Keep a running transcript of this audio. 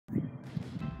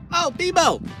Oh,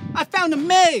 Bebo! I found a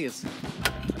maze!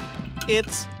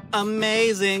 It's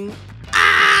amazing.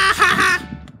 Ah!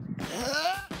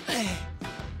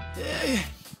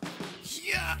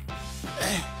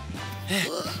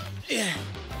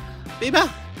 Bebo,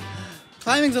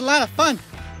 climbing's a lot of fun,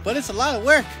 but it's a lot of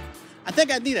work. I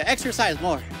think I need to exercise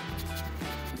more.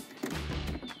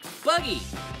 Buggy,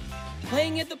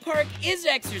 playing at the park is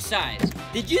exercise.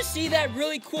 Did you see that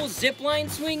really cool zip line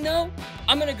swing though?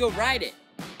 I'm gonna go ride it.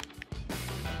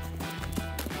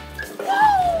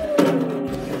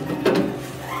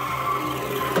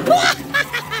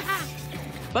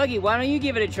 Buggy, why don't you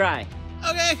give it a try?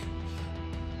 Okay.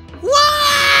 Woo!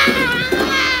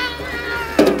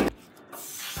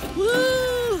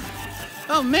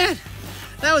 Oh man,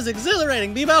 that was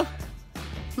exhilarating, Bebo.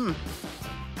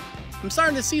 I'm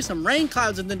starting to see some rain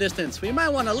clouds in the distance. We might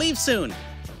want to leave soon.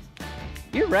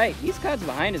 You're right, these clouds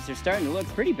behind us are starting to look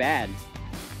pretty bad.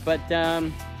 But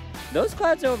those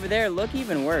clouds over there look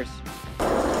even worse.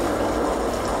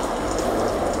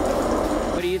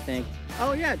 What do you think?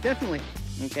 Oh yeah, definitely.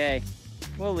 Okay,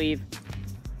 we'll leave.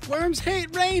 Worms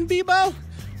hate rain, Bebo.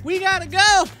 We gotta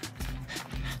go.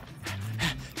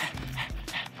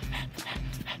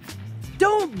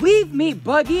 Don't leave me,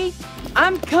 Buggy.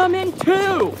 I'm coming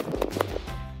too.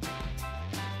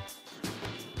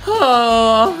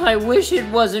 Oh, I wish it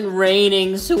wasn't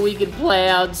raining so we could play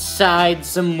outside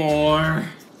some more.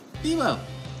 Bebo,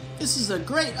 this is a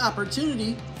great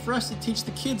opportunity for us to teach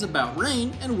the kids about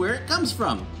rain and where it comes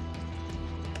from.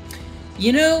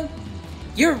 You know,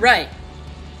 you're right.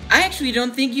 I actually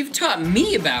don't think you've taught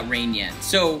me about rain yet,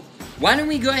 so why don't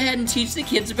we go ahead and teach the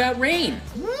kids about rain?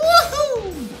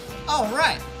 Woohoo! All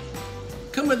right.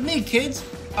 Come with me, kids.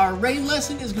 Our rain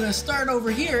lesson is going to start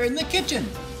over here in the kitchen.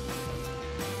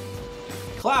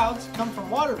 Clouds come from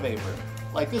water vapor,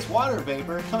 like this water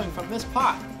vapor coming from this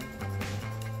pot.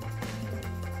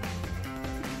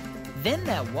 Then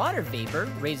that water vapor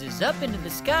raises up into the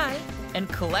sky and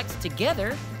collects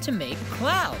together to make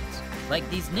clouds, like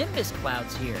these nimbus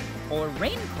clouds here, or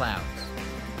rain clouds.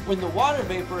 When the water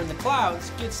vapor in the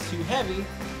clouds gets too heavy,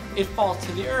 it falls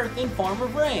to the earth in form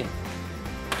of rain.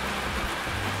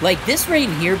 Like this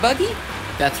rain here, Buggy?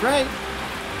 That's right.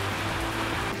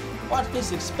 Watch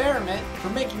this experiment for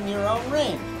making your own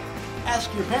rain.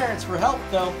 Ask your parents for help,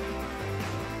 though.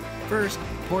 First,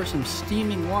 pour some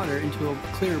steaming water into a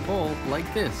clear bowl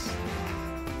like this.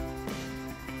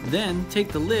 Then, take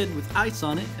the lid with ice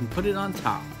on it and put it on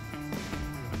top.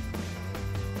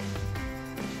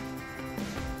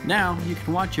 Now, you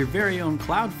can watch your very own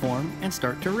cloud form and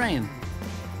start to rain.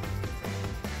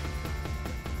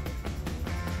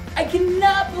 I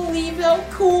cannot believe how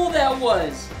cool that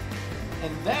was!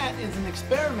 And that is an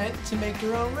experiment to make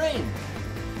your own rain.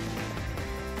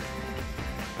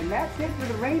 And that's it for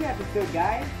the rain episode,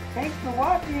 guys. Thanks for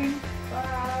watching.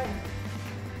 Bye.